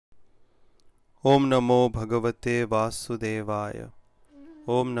Om Namo Bhagavate Vasudevaya.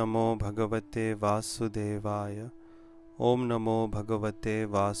 Om Namo Bhagavate Vasudevaya. Om Namo Bhagavate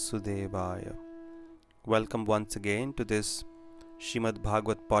Vasudevaya. Welcome once again to this Shrimad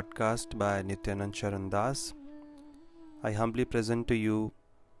Bhagavat podcast by Nityanand Charan Das. I humbly present to you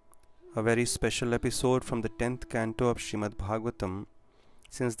a very special episode from the 10th canto of Shrimad Bhagavatam,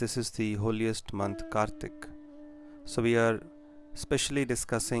 since this is the holiest month Kartik. So we are specially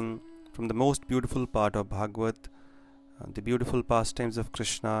discussing from the most beautiful part of Bhagavat, the beautiful pastimes of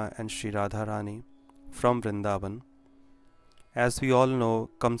Krishna and Sri Radharani from Vrindavan. As we all know,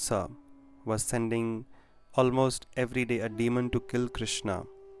 Kamsa was sending almost every day a demon to kill Krishna,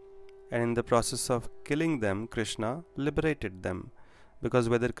 and in the process of killing them, Krishna liberated them, because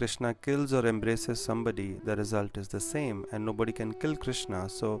whether Krishna kills or embraces somebody, the result is the same, and nobody can kill Krishna.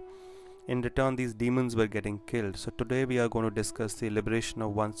 So in return, these demons were getting killed. So today we are going to discuss the liberation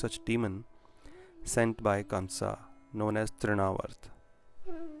of one such demon sent by Kamsa, known as Trinavarta.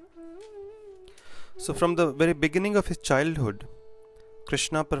 So from the very beginning of his childhood,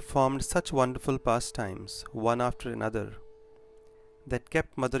 Krishna performed such wonderful pastimes, one after another, that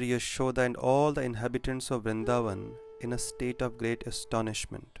kept Mother Yashoda and all the inhabitants of Vrindavan in a state of great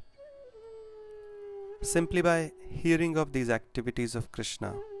astonishment. Simply by hearing of these activities of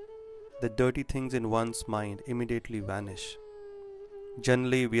Krishna, the dirty things in one's mind immediately vanish.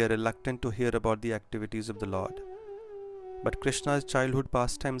 Generally, we are reluctant to hear about the activities of the Lord, but Krishna's childhood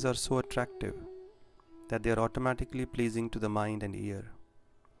pastimes are so attractive that they are automatically pleasing to the mind and ear.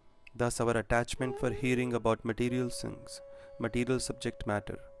 Thus, our attachment for hearing about material things, material subject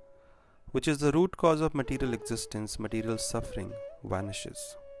matter, which is the root cause of material existence, material suffering,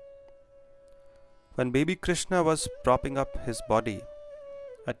 vanishes. When baby Krishna was propping up his body,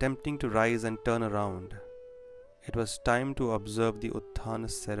 attempting to rise and turn around, it was time to observe the Utthana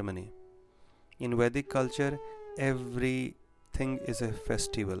ceremony. In Vedic culture, everything is a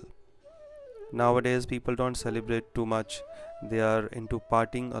festival. Nowadays, people don't celebrate too much. They are into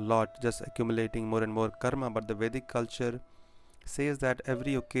partying a lot, just accumulating more and more karma. But the Vedic culture says that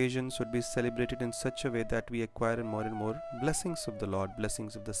every occasion should be celebrated in such a way that we acquire more and more blessings of the Lord,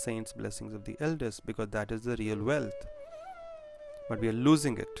 blessings of the saints, blessings of the elders, because that is the real wealth. But we are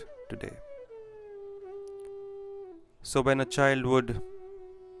losing it today. So when a child would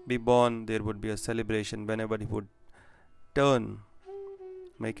be born, there would be a celebration. Whenever he would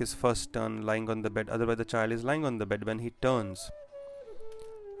make his first turn lying on the bed, otherwise the child is lying on the bed. When he turns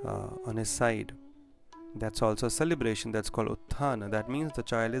on his side, that's also a celebration. That's called Utthana. That means the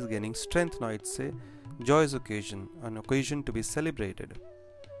child is gaining strength. Now it's a joyous occasion, an occasion to be celebrated.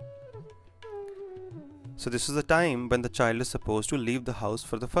 So this is the time when the child is supposed to leave the house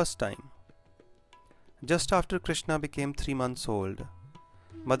for the first time. Just after Krishna became 3 months old,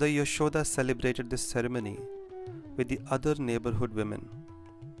 Mother Yashoda celebrated this ceremony with the other neighborhood women.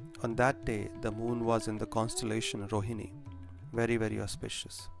 On that day, the moon was in the constellation Rohini, very, very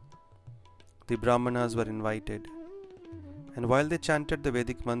auspicious. The Brahmanas were invited, and while they chanted the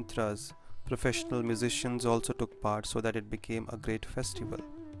Vedic mantras, professional musicians also took part, so that it became a great festival.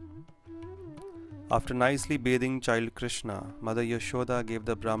 After nicely bathing child Krishna, Mother Yashoda gave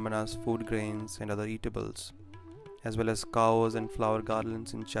the Brahmanas food grains and other eatables, as well as cows and flower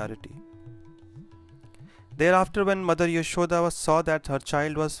garlands in charity. Thereafter, when Mother Yashoda saw that her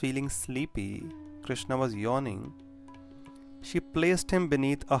child was feeling sleepy, Krishna was yawning, she placed him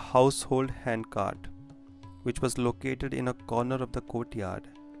beneath a household handcart, which was located in a corner of the courtyard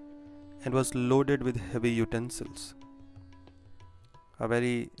and was loaded with heavy utensils. A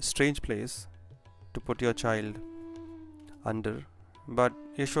very strange place to put your child under, but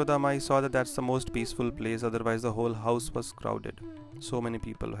Yashoda Mai saw that that's the most peaceful place. Otherwise the whole house was crowded. So many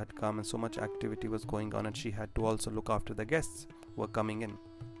people had come and so much activity was going on, and she had to also look after the guests who were coming in.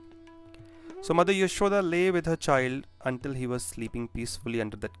 So Mother Yashoda lay with her child until he was sleeping peacefully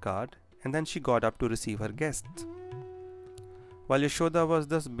under that cart, and then she got up to receive her guests. While Yashoda was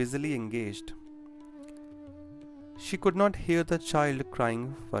thus busily engaged, she could not hear the child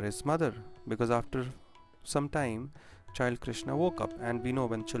crying for his mother, because after some time, child Krishna woke up, and we know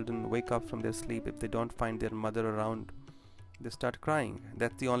when children wake up from their sleep, if they don't find their mother around, they start crying.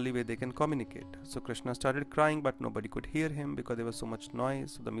 That's the only way they can communicate. So Krishna started crying, but nobody could hear him because there was so much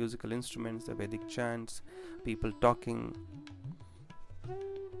noise, the musical instruments, the Vedic chants, people talking.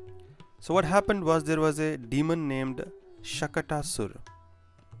 So what happened was, there was a demon named Shakatasura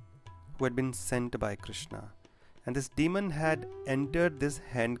who had been sent by Krishna, and this demon had entered this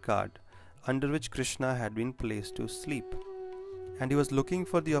handcart under which Krishna had been placed to sleep, and he was looking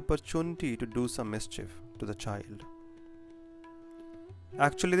for the opportunity to do some mischief to the child.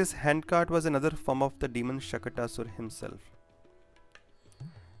 Actually, this handcart was another form of the demon Shakatasur himself,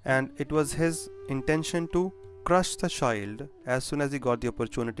 and it was his intention to crush the child as soon as he got the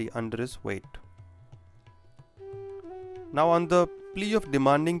opportunity under his weight. Now, on the plea of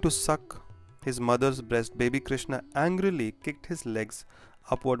demanding to suck his mother's breast, baby Krishna angrily kicked his legs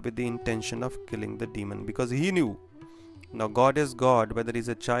upward with the intention of killing the demon, because he knew, now God is God, whether he's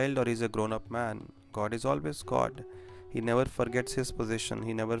a child or he's a grown-up man. God is always God. He never forgets his position,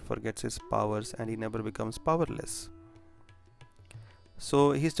 he never forgets his powers, and he never becomes powerless.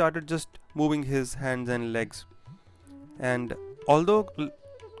 So he started just moving his hands and legs, and although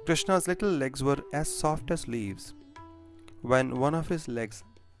Krishna's little legs were as soft as leaves, when one of his legs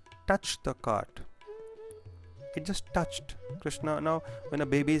touched the cart, it just touched Krishna. Now, when a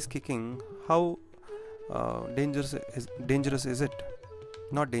baby is kicking, how dangerous is it?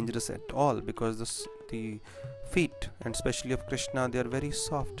 Not dangerous at all, because the feet, and especially of Krishna, they are very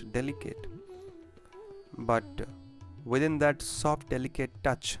soft, delicate. But within that soft, delicate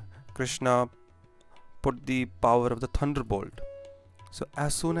touch, Krishna put the power of the thunderbolt. So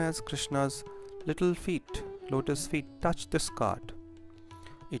as soon as Krishna's little feet, lotus feet, touched this cart,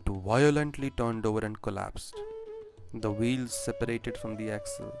 it violently turned over and collapsed. The wheels separated from the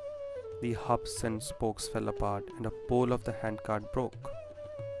axle, the hubs and spokes fell apart, and a pole of the handcart broke.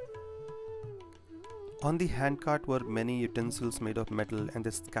 On the handcart were many utensils made of metal, and they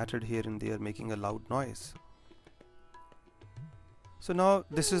scattered here and there, making a loud noise. So now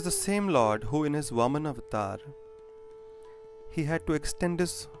this is the same Lord who in his Vaman avatar, he had to extend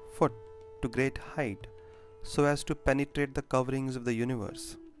his foot to great height so as to penetrate the coverings of the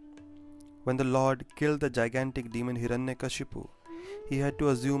universe. When the Lord killed the gigantic demon Hiranyakashipu, he had to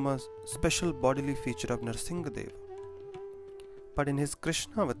assume a special bodily feature of Nrsingadev. But in his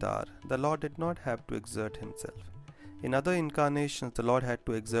Krishna avatar, the Lord did not have to exert himself. In other incarnations, the Lord had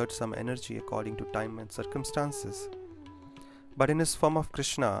to exert some energy according to time and circumstances. But in his form of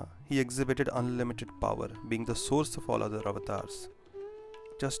Krishna, he exhibited unlimited power, being the source of all other avatars.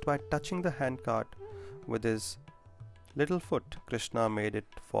 Just by touching the handcart with his little foot, Krishna made it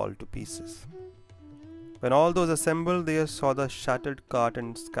fall to pieces. When all those assembled there saw the shattered cart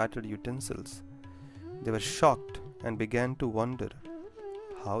and scattered utensils, they were shocked and began to wonder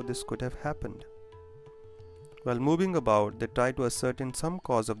how this could have happened. While moving about, they tried to ascertain some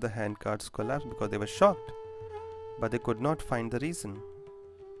cause of the handcart's collapse because they were shocked, but they could not find the reason.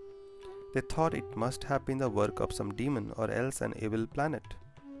 They thought it must have been the work of some demon or else an evil planet.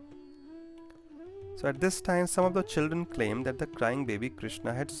 So at this time, some of the children claimed that the crying baby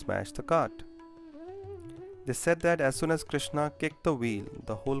Krishna had smashed the cart. They said that as soon as Krishna kicked the wheel,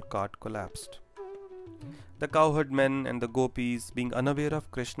 the whole cart collapsed. The cowherd men and the gopis, being unaware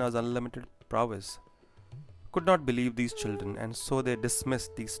of Krishna's unlimited prowess, could not believe these children, and so they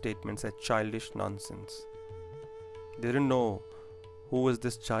dismissed these statements as childish nonsense. They didn't know who was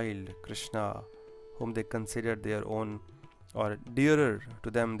this child, Krishna, whom they considered their own or dearer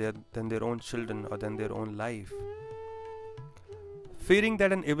to them than their own children or than their own life. Fearing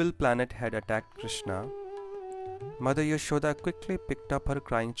that an evil planet had attacked Krishna, Mother Yashoda quickly picked up her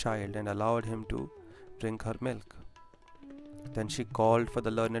crying child and allowed him to drink her milk. Then she called for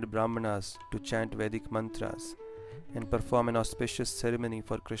the learned Brahmanas to chant Vedic mantras and perform an auspicious ceremony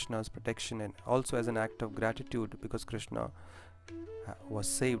for Krishna's protection, and also as an act of gratitude because Krishna was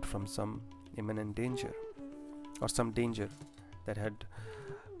saved from some imminent danger or some danger that had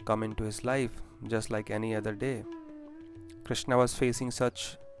come into his life just like any other day. Krishna was facing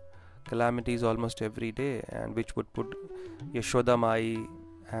such calamities almost every day, and which would put Yashoda Mai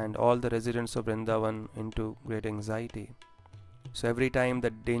and all the residents of Vrindavan into great anxiety. So every time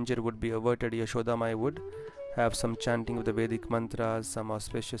that danger would be averted, Yashoda Mai would have some chanting of the Vedic mantras, some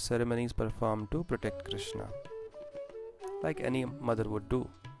auspicious ceremonies performed to protect Krishna, like any mother would do.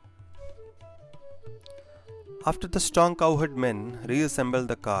 After the strong cowherd men reassembled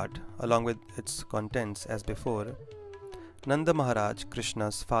the cart along with its contents as before, Nanda Maharaj,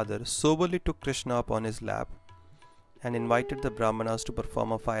 Krishna's father, soberly took Krishna upon his lap and invited the Brahmanas to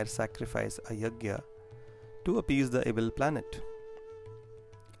perform a fire sacrifice, a yajna, to appease the evil planet.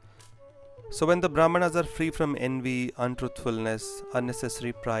 So when the Brahmanas are free from envy, untruthfulness,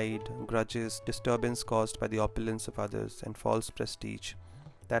 unnecessary pride, grudges, disturbance caused by the opulence of others, and false prestige,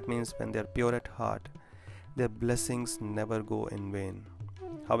 that means when they are pure at heart, their blessings never go in vain.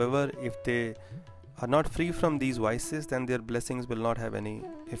 However, if they are not free from these vices, then their blessings will not have any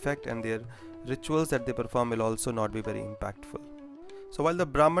effect, and their rituals that they perform will also not be very impactful. So while the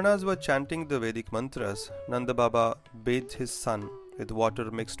Brahmanas were chanting the Vedic mantras, Nanda Baba bathed his son with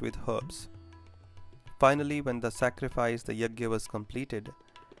water mixed with herbs. Finally, when the sacrifice, the yajna, was completed,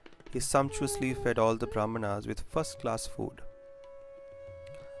 he sumptuously fed all the Brahmanas with first-class food.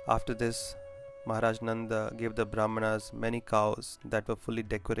 After this, Maharaj Nanda gave the Brahmanas many cows that were fully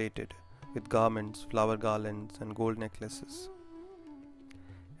decorated with garments, flower garlands, and gold necklaces.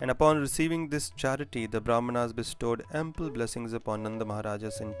 And upon receiving this charity, the Brahmanas bestowed ample blessings upon Nanda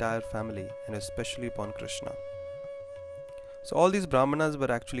Maharaja's entire family and especially upon Krishna. So all these Brahmanas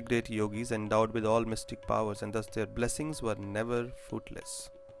were actually great yogis endowed with all mystic powers, and thus their blessings were never fruitless.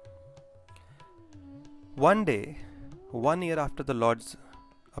 One day, 1 year after the Lord's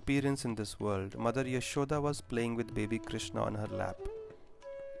appearance in this world, Mother Yashoda was playing with baby Krishna on her lap,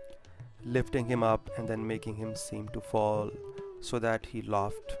 lifting him up and then making him seem to fall so that he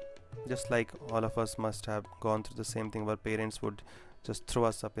laughed. Just like all of us must have gone through the same thing, where parents would just throw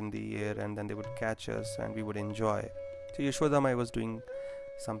us up in the air and then they would catch us and we would enjoy. So Yashoda Mai was doing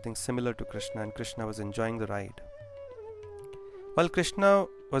something similar to Krishna, and Krishna was enjoying the ride. While Krishna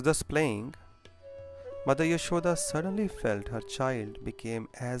was thus playing, Mother Yashoda suddenly felt her child became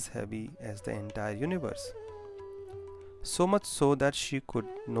as heavy as the entire universe, so much so that she could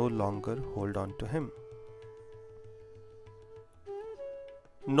no longer hold on to him.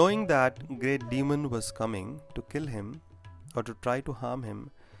 Knowing that great demon was coming to kill him or to try to harm him,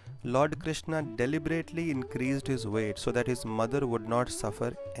 Lord Krishna deliberately increased his weight so that his mother would not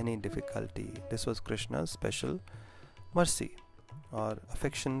suffer any difficulty. This was Krishna's special mercy or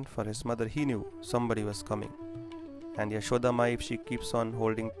affection for his mother. He knew somebody was coming, and Yashoda Mai, if she keeps on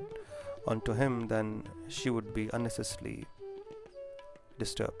holding on to him, then she would be unnecessarily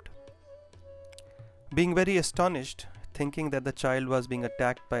disturbed. Being very astonished, thinking that the child was being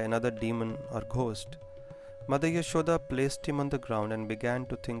attacked by another demon or ghost, Mother Yashoda placed him on the ground and began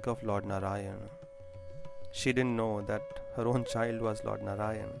to think of Lord Narayan. She didn't know that her own child was Lord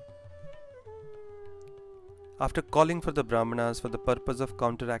Narayan. After calling for the Brahmanas for the purpose of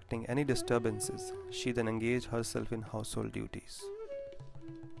counteracting any disturbances, she then engaged herself in household duties.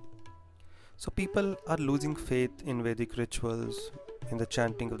 So people are losing faith in Vedic rituals, in the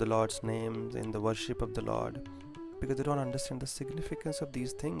chanting of the Lord's names, in the worship of the Lord, because they don't understand the significance of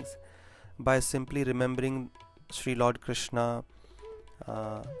these things. By simply remembering Sri Lord Krishna,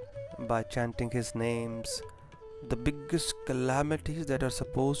 by chanting his names, the biggest calamities that are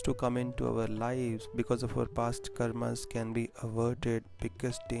supposed to come into our lives because of our past karmas can be averted,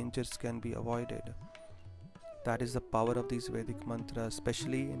 biggest dangers can be avoided. That is the power of these Vedic mantras,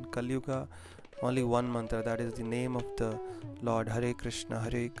 especially in Kali Yuga. Only one mantra, that is the name of the Lord, Hare Krishna,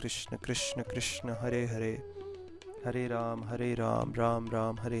 Krishna Krishna, Hare Hare, Hare Ram, Ram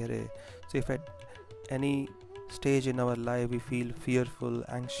Ram, Hare Hare. So if at any stage in our life we feel fearful,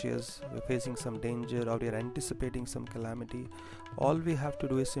 anxious, we're facing some danger, or we are anticipating some calamity, all we have to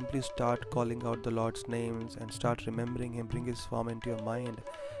do is simply start calling out the Lord's names and start remembering him, bring his form into your mind,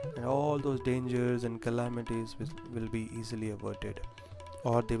 and all those dangers and calamities will be easily averted,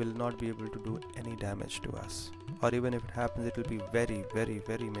 or they will not be able to do any damage to us, or even if it happens, it will be very, very,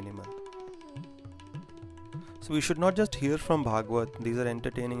 very minimal. So we should not just hear from Bhagavat, these are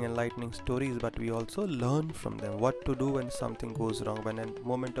entertaining, enlightening stories, but we also learn from them what to do when something goes wrong. When a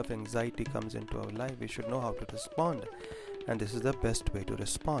moment of anxiety comes into our life, we should know how to respond, and this is the best way to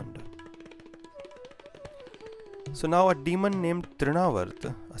respond. So now a demon named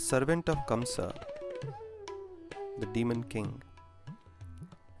Trinavarta, a servant of Kamsa, the demon king,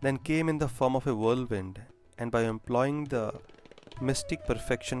 then came in the form of a whirlwind, and by employing the mystic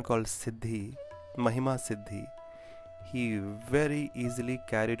perfection called Siddhi, Mahima Siddhi, he very easily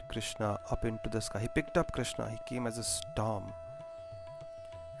carried Krishna up into the sky. He picked up Krishna, he came as a storm,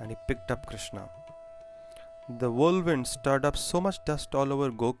 and he picked up Krishna. The whirlwind stirred up so much dust all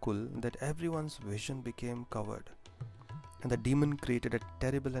over Gokul that everyone's vision became covered, and the demon created a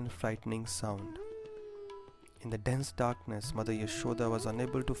terrible and frightening sound. In the dense darkness, Mother Yashoda was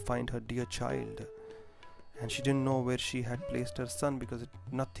unable to find her dear child, and she didn't know where she had placed her son because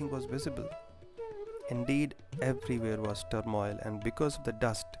nothing was visible. Indeed, everywhere was turmoil, and because of the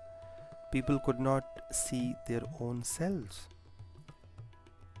dust, people could not see their own selves.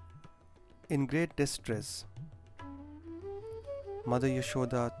 In great distress, Mother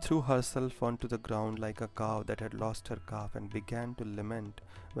Yashoda threw herself onto the ground like a cow that had lost her calf and began to lament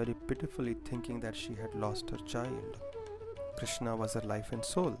very pitifully, thinking that she had lost her child. Krishna was her life and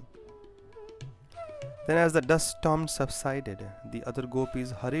soul. Then as the dust storm subsided, the other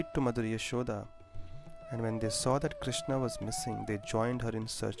gopis hurried to Mother Yashoda, and when they saw that Krishna was missing, they joined her in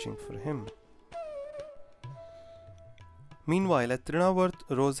searching for him. Meanwhile, as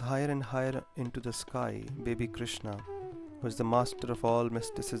Trinavarta rose higher and higher into the sky, baby Krishna, who is the master of all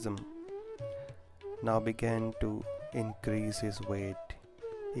mysticism, now began to increase his weight.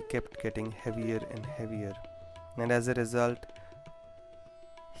 He kept getting heavier and heavier, and as a result,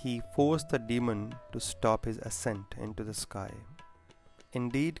 he forced the demon to stop his ascent into the sky.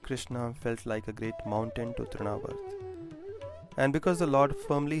 Indeed, Krishna felt like a great mountain to Trinavarta, and because the Lord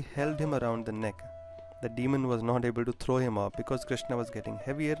firmly held him around the neck, the demon was not able to throw him off. Because Krishna was getting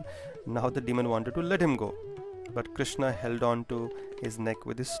heavier, now the demon wanted to let him go. But Krishna held on to his neck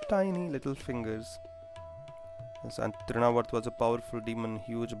with his tiny little fingers. And Trinavarta was a powerful demon,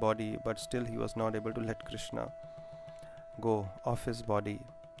 huge body, but still he was not able to let Krishna go off his body.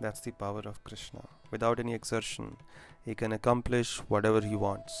 That's the power of Krishna. Without any exertion, he can accomplish whatever he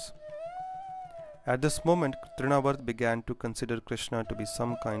wants. At this moment, Trinavarta began to consider Krishna to be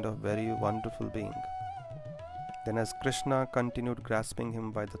some kind of very wonderful being. Then as Krishna continued grasping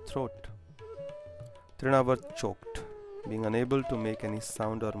him by the throat, Trinavarta choked, being unable to make any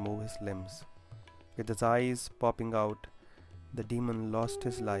sound or move his limbs. With his eyes popping out, the demon lost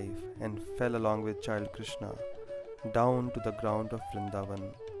his life and fell along with child Krishna down to the ground of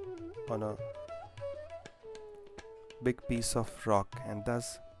Vrindavan on a big piece of rock, and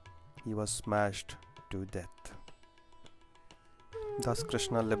thus he was smashed to death. Thus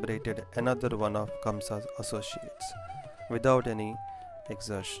Krishna liberated another one of Kamsa's associates without any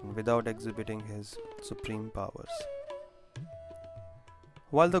exertion, without exhibiting his supreme powers.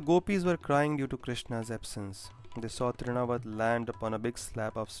 While the gopis were crying due to Krishna's absence, they saw Trinavarta land upon a big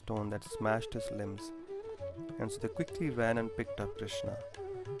slab of stone that smashed his limbs, and so they quickly ran and picked up Krishna,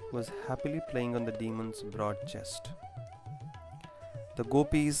 who was happily playing on the demon's broad chest. The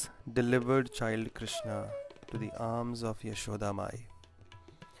gopis delivered child Krishna to the arms of Yashoda Mai.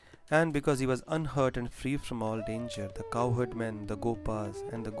 And because he was unhurt and free from all danger, the cowherd men, the gopas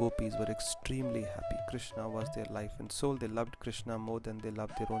and the gopis were extremely happy. Krishna was their life and soul. They loved Krishna more than they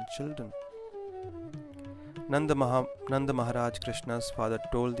loved their own children. Nanda Maharaj, Krishna's father,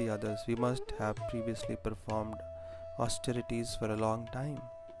 told the others, "We must have previously performed austerities for a long time,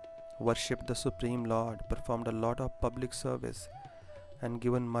 worshipped the Supreme Lord, performed a lot of public service, and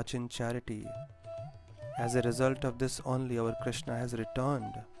given much in charity. As a result of this only, our Krishna has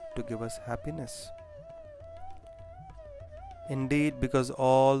returned to give us happiness." Indeed, because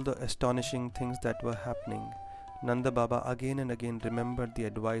all the astonishing things that were happening, Nanda Baba again and again remembered the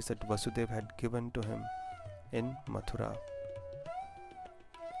advice that Vasudeva had given to him in Mathura,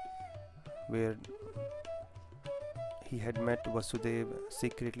 where he had met Vasudeva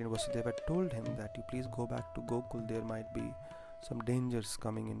secretly, and Vasudeva had told him that you please go back to Gokul, there might be some dangers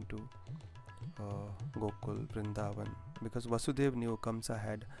coming into Gokul, Vrindavan, because Vasudeva knew Kamsa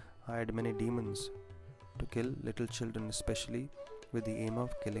had hired many demons to kill little children, especially with the aim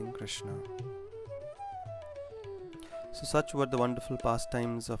of killing Krishna. So such were the wonderful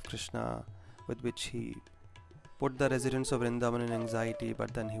pastimes of Krishna, with which he put the residents of Vrindavan in anxiety,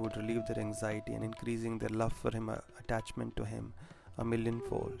 but then he would relieve their anxiety and increasing their love for him, attachment to him, a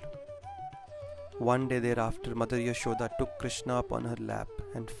millionfold. One day thereafter, Mother Yashoda took Krishna upon her lap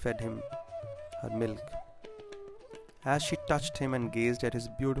and fed him her milk. As she touched him and gazed at his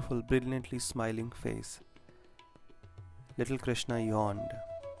beautiful, brilliantly smiling face, little Krishna yawned.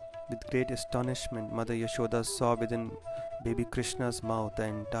 With great astonishment, Mother Yashoda saw within baby Krishna's mouth the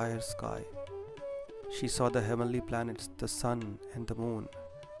entire sky. She saw the heavenly planets, the sun and the moon,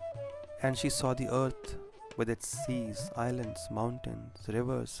 and she saw the earth with its seas, islands, mountains,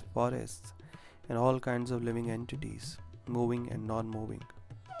 rivers, forests, and all kinds of living entities, moving and non-moving.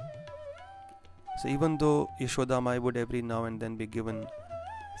 So even though Yashoda Mai would every now and then be given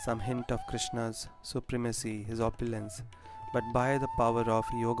some hint of Krishna's supremacy, his opulence, but by the power of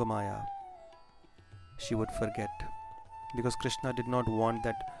Yogamaya, she would forget, because Krishna did not want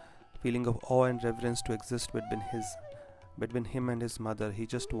that feeling of awe and reverence to exist between him and his mother. He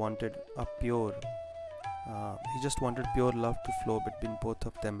just wanted pure love to flow between both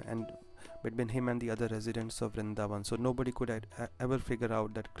of them and between him and the other residents of Vrindavan. So nobody could ever figure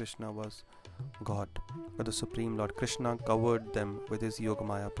out that Krishna was God or the Supreme Lord. Krishna covered them with his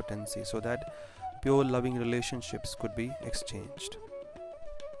Yogamaya potency so that pure loving relationships could be exchanged.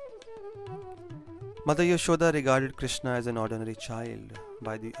 Mother Yashoda regarded Krishna as an ordinary child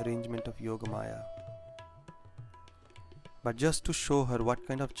by the arrangement of Yogamaya. But just to show her what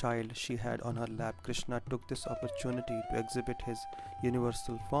kind of child she had on her lap, Krishna took this opportunity to exhibit his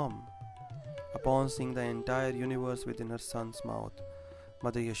universal form. Upon seeing the entire universe within her son's mouth,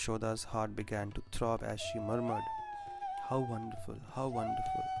 Mother Yashoda's heart began to throb as she murmured, "How wonderful, how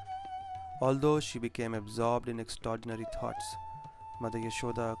wonderful." Although she became absorbed in extraordinary thoughts, Mother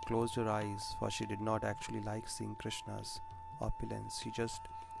Yashoda closed her eyes, for she did not actually like seeing Krishna's opulence. She just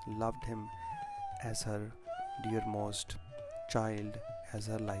loved him as her dearmost, child as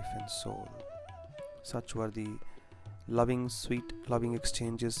her life and soul. Such were the loving, sweet, loving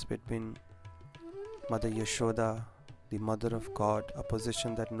exchanges between Mother Yashoda, the Mother of God, a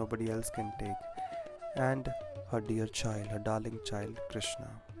position that nobody else can take, and her dear child, her darling child, Krishna.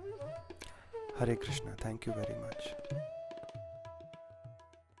 Hare Krishna. Thank you very much.